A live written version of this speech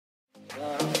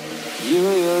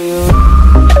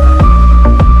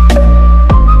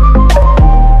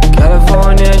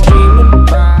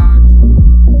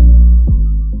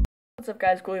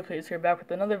guys, Goalie Plays here, back with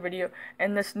another video,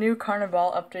 and this new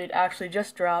CARNIBALL update actually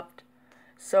just dropped.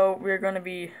 So we're going to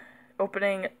be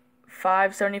opening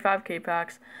 5 75k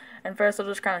packs, and first I'll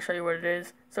just kind of show you what it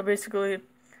is. So basically,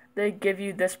 they give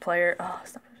you this player,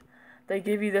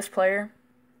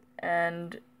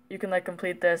 and you can like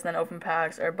complete this, and then open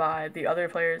packs or buy the other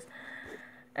players.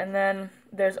 And then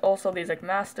there's also these like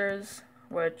masters,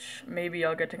 which maybe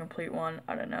I'll get to complete one,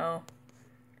 I don't know.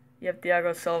 You have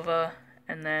Thiago Silva,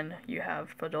 and then you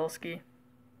have Podolski.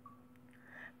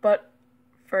 But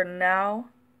for now,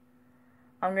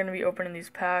 I'm going to be opening these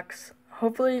packs.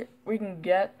 Hopefully we can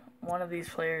get one of these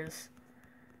players,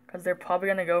 because they're probably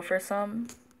going to go for some.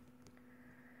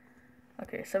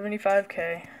 Okay,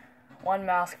 75k. One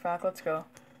mask pack, let's go.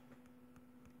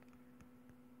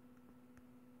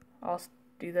 I'll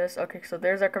do this. Okay, so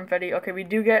there's our confetti. Okay, we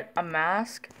do get a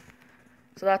mask,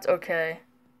 so that's okay.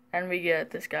 And we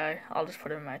get this guy. I'll just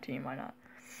put him in my team, why not?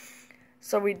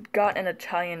 So we got an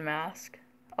Italian mask.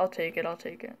 I'll take it.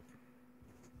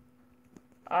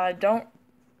 I don't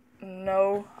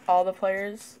know all the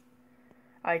players.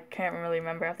 I can't really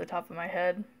remember off the top of my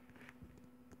head.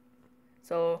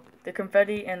 So the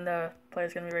confetti and the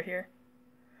player's gonna be right here.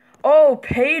 Oh,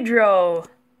 Pedro!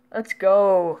 Let's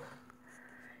go.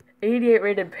 88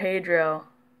 rated Pedro.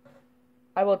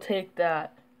 I will take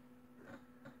that.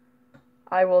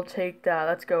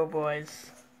 Let's go, boys.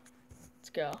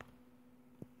 Let's go.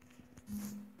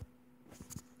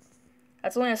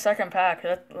 That's only a second pack.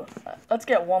 Let's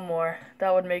get one more.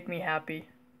 That would make me happy.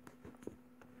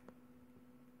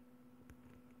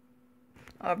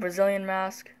 A Brazilian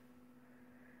mask.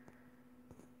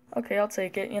 Okay, I'll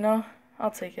take it,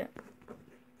 I'll take it.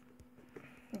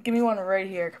 Give me one right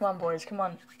here. Come on, boys. Come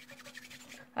on.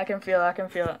 I can feel it.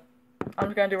 I'm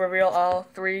just going to do a reveal all.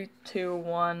 3, 2,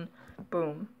 1.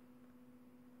 Boom.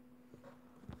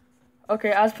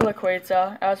 Okay,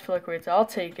 Azpilicueta, I'll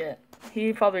take it.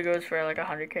 He probably goes for like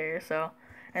 100k or so.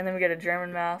 And then we get a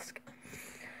German mask.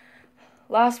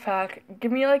 Last pack,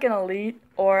 give me like an elite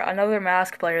or another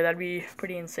mask player. That'd be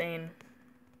pretty insane.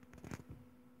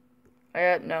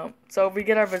 No. So we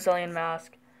get our Brazilian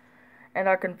mask and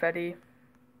our confetti.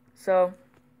 So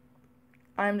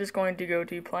I'm just going to go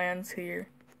to plans here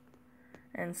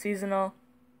and seasonal.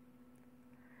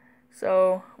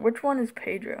 So which one is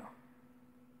Pedro?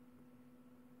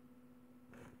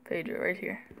 Pedro right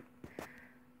here.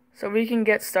 So we can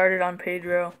get started on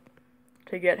Pedro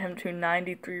to get him to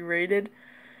 93 rated,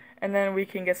 and then we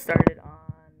can get started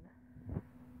on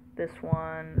this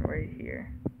one right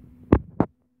here.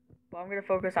 But I'm going to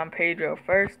focus on Pedro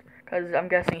first, because I'm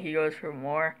guessing he goes for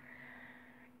more,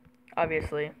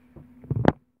 obviously.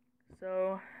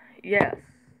 So, yes.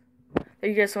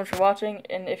 Thank you guys so much for watching,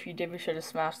 and if you did, be sure to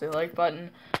smash the like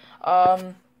button.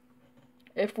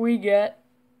 If we get,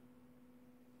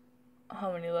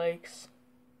 how many likes?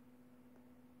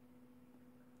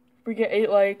 If we get 8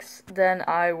 likes, then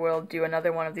I will do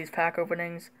another one of these pack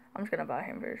openings. I'm just going to buy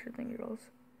him very sure thing girls.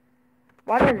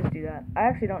 Why did I just do that? I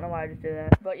actually don't know why I just did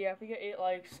that. But yeah, if we get 8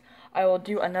 likes, I will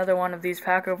do another one of these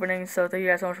pack openings. So thank you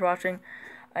guys so much for watching,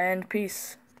 and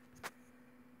peace.